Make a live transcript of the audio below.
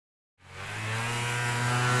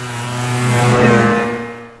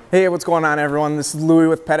Hey, what's going on everyone? This is Louie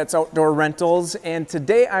with Pettit's Outdoor Rentals, and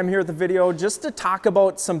today I'm here with a video just to talk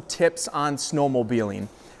about some tips on snowmobiling.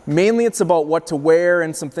 Mainly it's about what to wear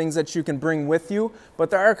and some things that you can bring with you, but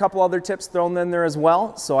there are a couple other tips thrown in there as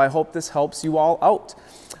well, so I hope this helps you all out.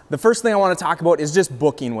 The first thing I want to talk about is just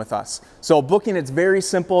booking with us. So booking, it's very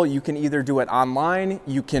simple. You can either do it online,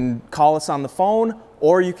 you can call us on the phone,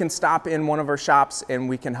 or you can stop in one of our shops and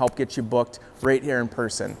we can help get you booked right here in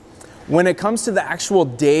person. When it comes to the actual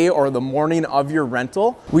day or the morning of your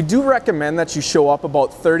rental, we do recommend that you show up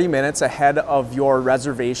about 30 minutes ahead of your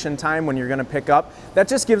reservation time when you're gonna pick up. That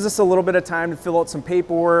just gives us a little bit of time to fill out some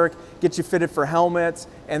paperwork, get you fitted for helmets,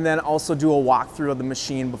 and then also do a walkthrough of the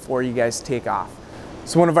machine before you guys take off.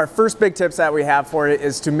 So one of our first big tips that we have for it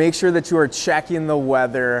is to make sure that you are checking the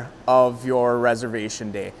weather of your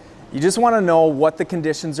reservation day. You just want to know what the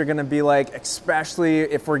conditions are going to be like, especially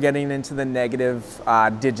if we're getting into the negative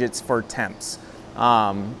digits for temps.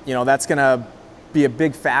 You know, that's going to be a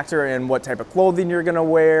big factor in what type of clothing you're going to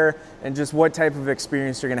wear and just what type of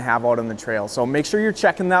experience you're going to have out on the trail. So make sure you're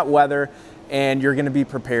checking that weather and you're going to be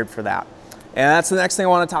prepared for that. And that's the next thing I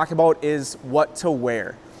want to talk about is what to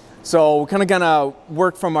wear. So we're kind of going to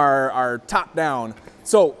work from our top down.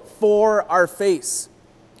 So for our face,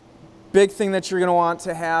 big thing that you're gonna want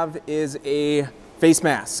to have is a face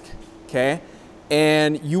mask, okay?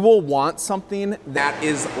 And you will want something that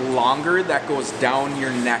is longer, that goes down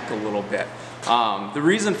your neck a little bit. The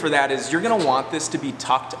reason for that is you're gonna want this to be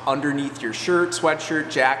tucked underneath your shirt,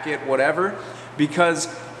 sweatshirt, jacket, whatever,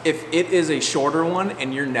 because if it is a shorter one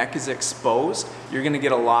and your neck is exposed, you're gonna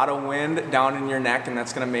get a lot of wind down in your neck and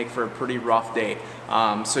that's gonna make for a pretty rough day.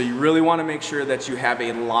 So you really wanna make sure that you have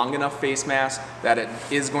a long enough face mask that it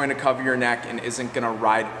is going to cover your neck and isn't gonna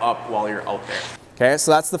ride up while you're out there. Okay, so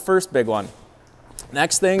that's the first big one.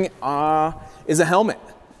 Next thing is a helmet.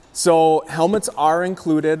 So helmets are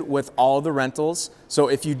included with all the rentals. So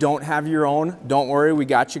if you don't have your own, don't worry, we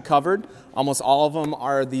got you covered. Almost all of them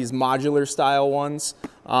are these modular style ones.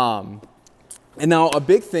 And now a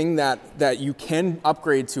big thing that you can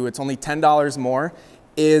upgrade to, it's only $10 more,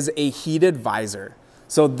 is a heated visor.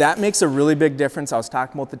 So that makes a really big difference. I was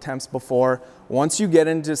talking about the temps before. Once you get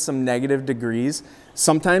into some negative degrees,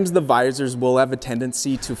 sometimes the visors will have a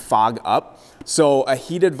tendency to fog up. So a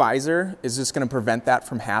heated visor is just gonna prevent that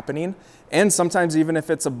from happening. And sometimes even if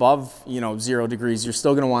it's above 0 degrees, you're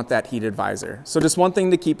still gonna want that heated visor. So just one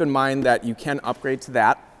thing to keep in mind that you can upgrade to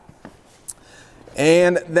that.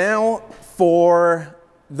 And now for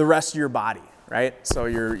the rest of your body, right? So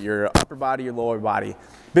your upper body, your lower body.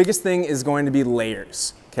 Biggest thing is going to be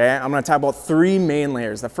layers, okay? I'm gonna talk about 3 main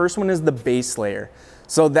layers. The first one is the base layer.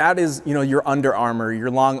 So that is, your Under Armour, your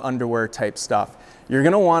long underwear type stuff. You're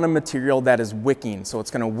gonna want a material that is wicking. So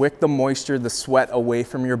it's gonna wick the moisture, the sweat away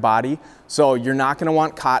from your body. So you're not gonna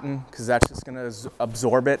want cotton because that's just gonna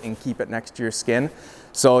absorb it and keep it next to your skin.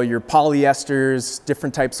 So your polyesters,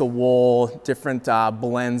 different types of wool, different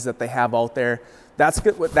blends that they have out there.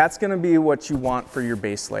 That's gonna be what you want for your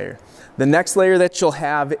base layer. The next layer that you'll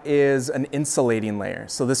have is an insulating layer.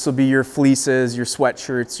 So this will be your fleeces, your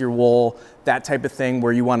sweatshirts, your wool, that type of thing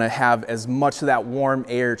where you wanna have as much of that warm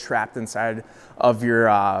air trapped inside of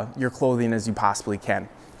your clothing as you possibly can,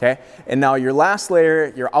 okay? And now your last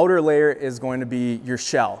layer, your outer layer is going to be your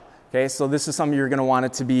shell, okay? So this is something you're gonna want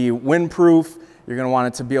it to be windproof. You're gonna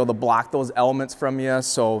want it to be able to block those elements from you.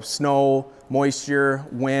 So snow, moisture,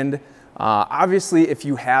 wind. Obviously, if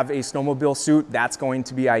you have a snowmobile suit, that's going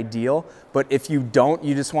to be ideal. But if you don't,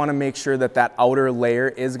 you just wanna make sure that that outer layer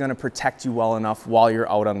is gonna protect you well enough while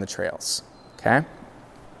you're out on the trails, okay?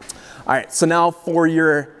 All right, so now for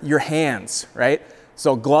your hands, right?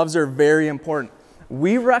 So gloves are very important.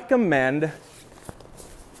 We recommend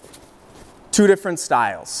 2 different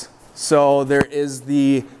styles. So there is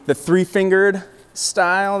the 3-fingered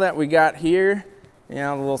style that we got here,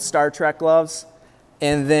 the little Star Trek gloves.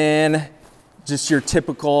 And then just your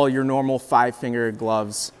typical, your normal 5-finger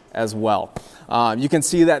gloves as well. You can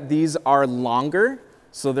see that these are longer,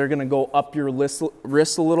 so they're gonna go up your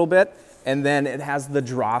wrist a little bit, and then it has the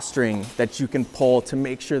drawstring that you can pull to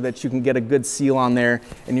make sure that you can get a good seal on there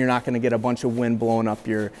and you're not gonna get a bunch of wind blowing up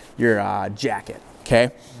your jacket, okay?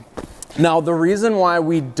 Now, the reason why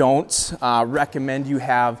we don't recommend you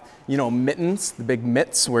have, mittens, the big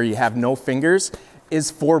mitts where you have no fingers, is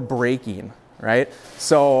for braking. Right?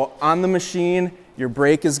 So on the machine, your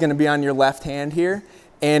brake is gonna be on your left hand here.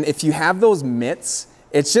 And if you have those mitts,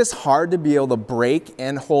 it's just hard to be able to brake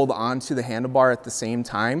and hold on to the handlebar at the same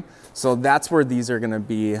time. So that's where these are gonna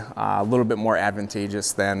be a little bit more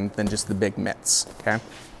advantageous than just the big mitts, okay?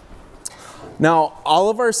 Now,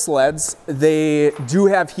 all of our sleds, they do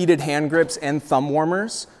have heated hand grips and thumb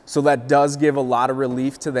warmers. So that does give a lot of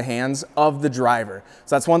relief to the hands of the driver.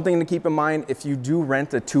 So that's one thing to keep in mind if you do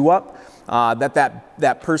rent a 2-up,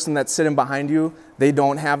 that person that's sitting behind you, they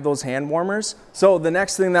don't have those hand warmers. So the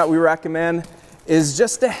next thing that we recommend is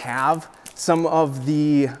just to have some of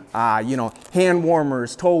the hand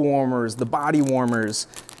warmers, toe warmers, the body warmers,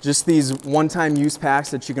 just these one-time use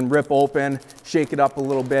packs that you can rip open, shake it up a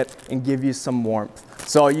little bit, and give you some warmth.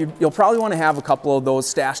 So you'll probably want to have a couple of those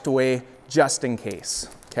stashed away just in case,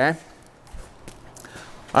 okay?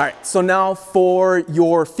 All right, so now for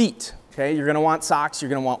your feet, okay? You're gonna want socks, you're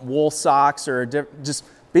gonna want wool socks, or just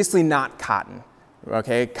basically not cotton.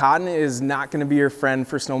 Okay, cotton is not going to be your friend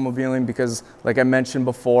for snowmobiling because, like I mentioned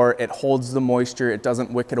before, it holds the moisture, it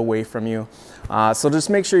doesn't wick it away from you. So just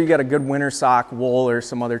make sure you get a good winter sock, wool, or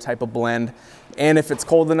some other type of blend. And if it's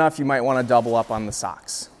cold enough, you might want to double up on the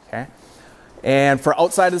socks, okay? And for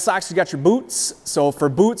outside of the socks, you got your boots. So for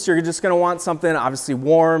boots, you're just going to want something obviously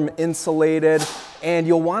warm, insulated, and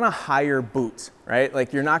you'll want a higher boot, right?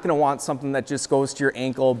 Like you're not going to want something that just goes to your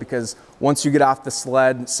ankle, because once you get off the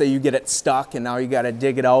sled, say you get it stuck and now you got to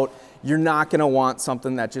dig it out, you're not going to want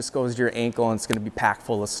something that just goes to your ankle and it's going to be packed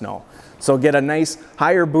full of snow. So get a nice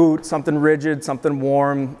higher boot, something rigid, something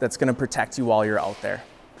warm that's going to protect you while you're out there.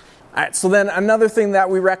 All right, so then another thing that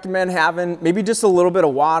we recommend having, maybe just a little bit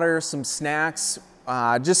of water, some snacks,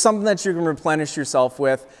 just something that you can replenish yourself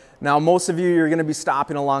with. Now, most of you're gonna be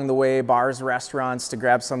stopping along the way, bars, restaurants, to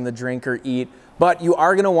grab something to drink or eat, but you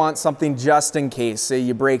are gonna want something just in case. Say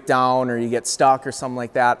you break down or you get stuck or something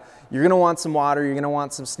like that. You're gonna want some water, you're gonna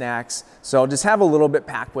want some snacks. So just have a little bit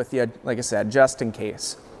packed with you, like I said, just in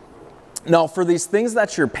case. Now, for these things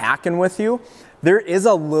that you're packing with you, there is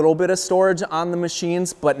a little bit of storage on the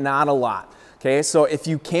machines, but not a lot. Okay, so if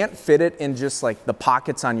you can't fit it in just like the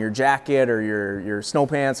pockets on your jacket or your snow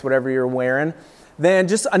pants, whatever you're wearing, then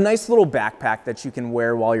just a nice little backpack that you can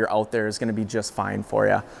wear while you're out there is going to be just fine for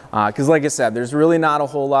you. Because like I said, there's really not a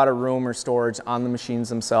whole lot of room or storage on the machines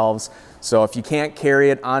themselves. So if you can't carry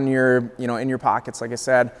it on your, in your pockets, like I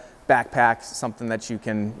said, backpack, something that you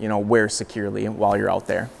can, wear securely while you're out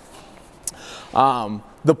there.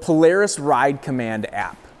 The Polaris Ride Command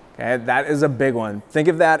app, okay, that is a big one. Think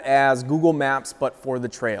of that as Google Maps, but for the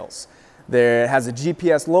trails. There has a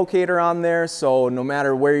GPS locator on there, so no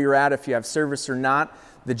matter where you're at, if you have service or not,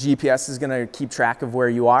 the GPS is gonna keep track of where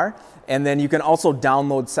you are. And then you can also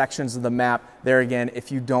download sections of the map. There again,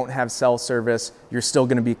 if you don't have cell service, you're still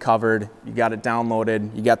gonna be covered. You got it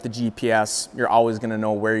downloaded, you got the GPS, you're always gonna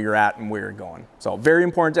know where you're at and where you're going. So very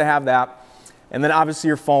important to have that. And then obviously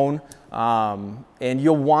your phone. And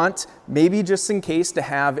you'll want, maybe just in case, to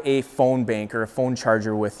have a phone bank or a phone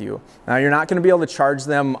charger with you. Now, you're not going to be able to charge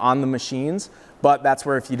them on the machines, but that's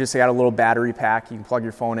where if you just got a little battery pack, you can plug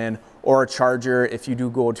your phone in, or a charger if you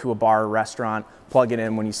do go to a bar or restaurant, plug it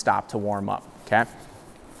in when you stop to warm up, okay?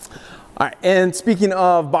 All right, and speaking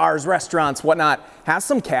of bars, restaurants, whatnot, have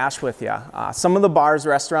some cash with you. Some of the bars,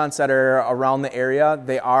 restaurants that are around the area,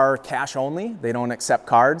 they are cash only. They don't accept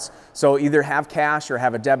cards. So either have cash or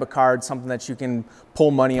have a debit card, something that you can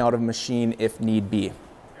pull money out of a machine if need be.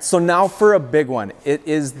 So now for a big one, it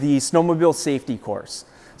is the snowmobile safety course.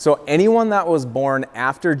 So anyone that was born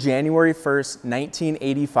after January 1st,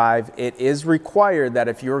 1985, it is required that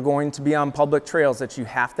if you're going to be on public trails that you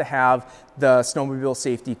have to have the snowmobile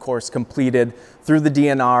safety course completed through the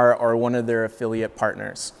DNR or one of their affiliate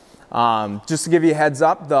partners. Just to give you a heads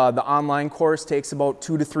up, the online course takes about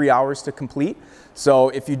 2 to 3 hours to complete. So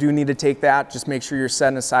if you do need to take that, just make sure you're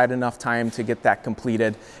setting aside enough time to get that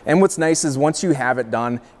completed. And what's nice is once you have it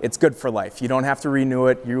done, it's good for life. You don't have to renew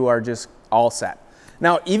it. You are just all set.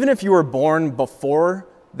 Now, even if you were born before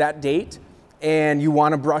that date and you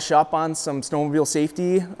want to brush up on some snowmobile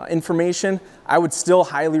safety information, I would still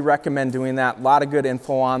highly recommend doing that. A lot of good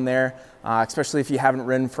info on there, especially if you haven't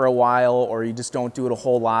ridden for a while or you just don't do it a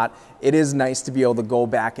whole lot. It is nice to be able to go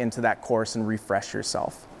back into that course and refresh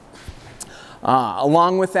yourself.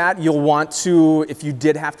 Along with that, you'll want to, if you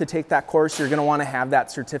did have to take that course, you're going to want to have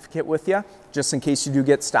that certificate with you, just in case you do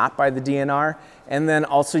get stopped by the DNR, and then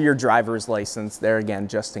also your driver's license there again,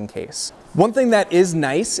 just in case. One thing that is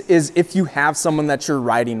nice is if you have someone that you're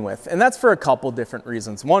riding with, and that's for a couple different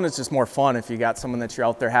reasons. One, it's just more fun if you got someone that you're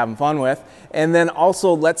out there having fun with, and then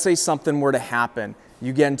also, let's say something were to happen.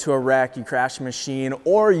 You get into a wreck, you crash a machine,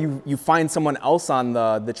 or you find someone else on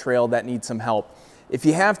the trail that needs some help. If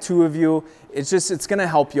you have two of you, it's gonna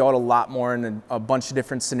help you out a lot more in a bunch of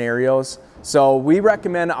different scenarios. So we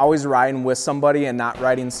recommend always riding with somebody and not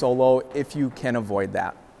riding solo if you can avoid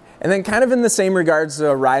that. And then kind of in the same regards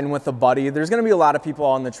to riding with a buddy, there's gonna be a lot of people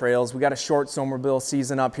on the trails. We got a short snowmobile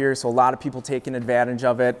season up here, so a lot of people taking advantage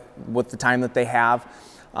of it with the time that they have.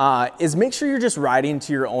 is make sure you're just riding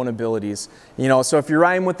to your own abilities. You know, so if you're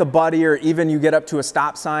riding with a buddy, or even you get up to a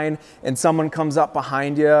stop sign and someone comes up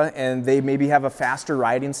behind you and they maybe have a faster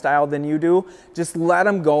riding style than you do, just let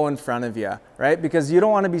them go in front of you, right? Because you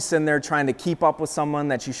don't want to be sitting there trying to keep up with someone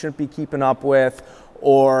that you shouldn't be keeping up with,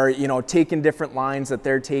 or, you know, taking different lines that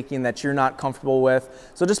they're taking that you're not comfortable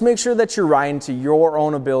with. So just make sure that you're riding to your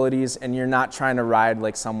own abilities and you're not trying to ride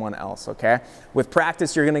like someone else, okay? With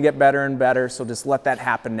practice, you're gonna get better and better, so just let that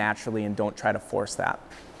happen naturally and don't try to force that.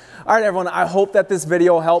 All right, everyone, I hope that this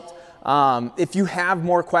video helped. If you have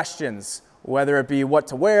more questions, whether it be what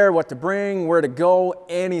to wear, what to bring, where to go,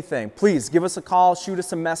 anything, please give us a call, shoot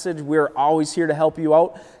us a message. We're always here to help you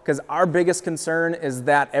out, because our biggest concern is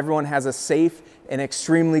that everyone has a safe and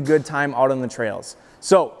extremely good time out on the trails.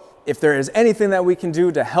 So if there is anything that we can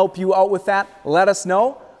do to help you out with that, let us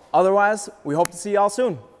know. Otherwise, we hope to see you all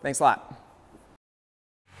soon. Thanks a lot.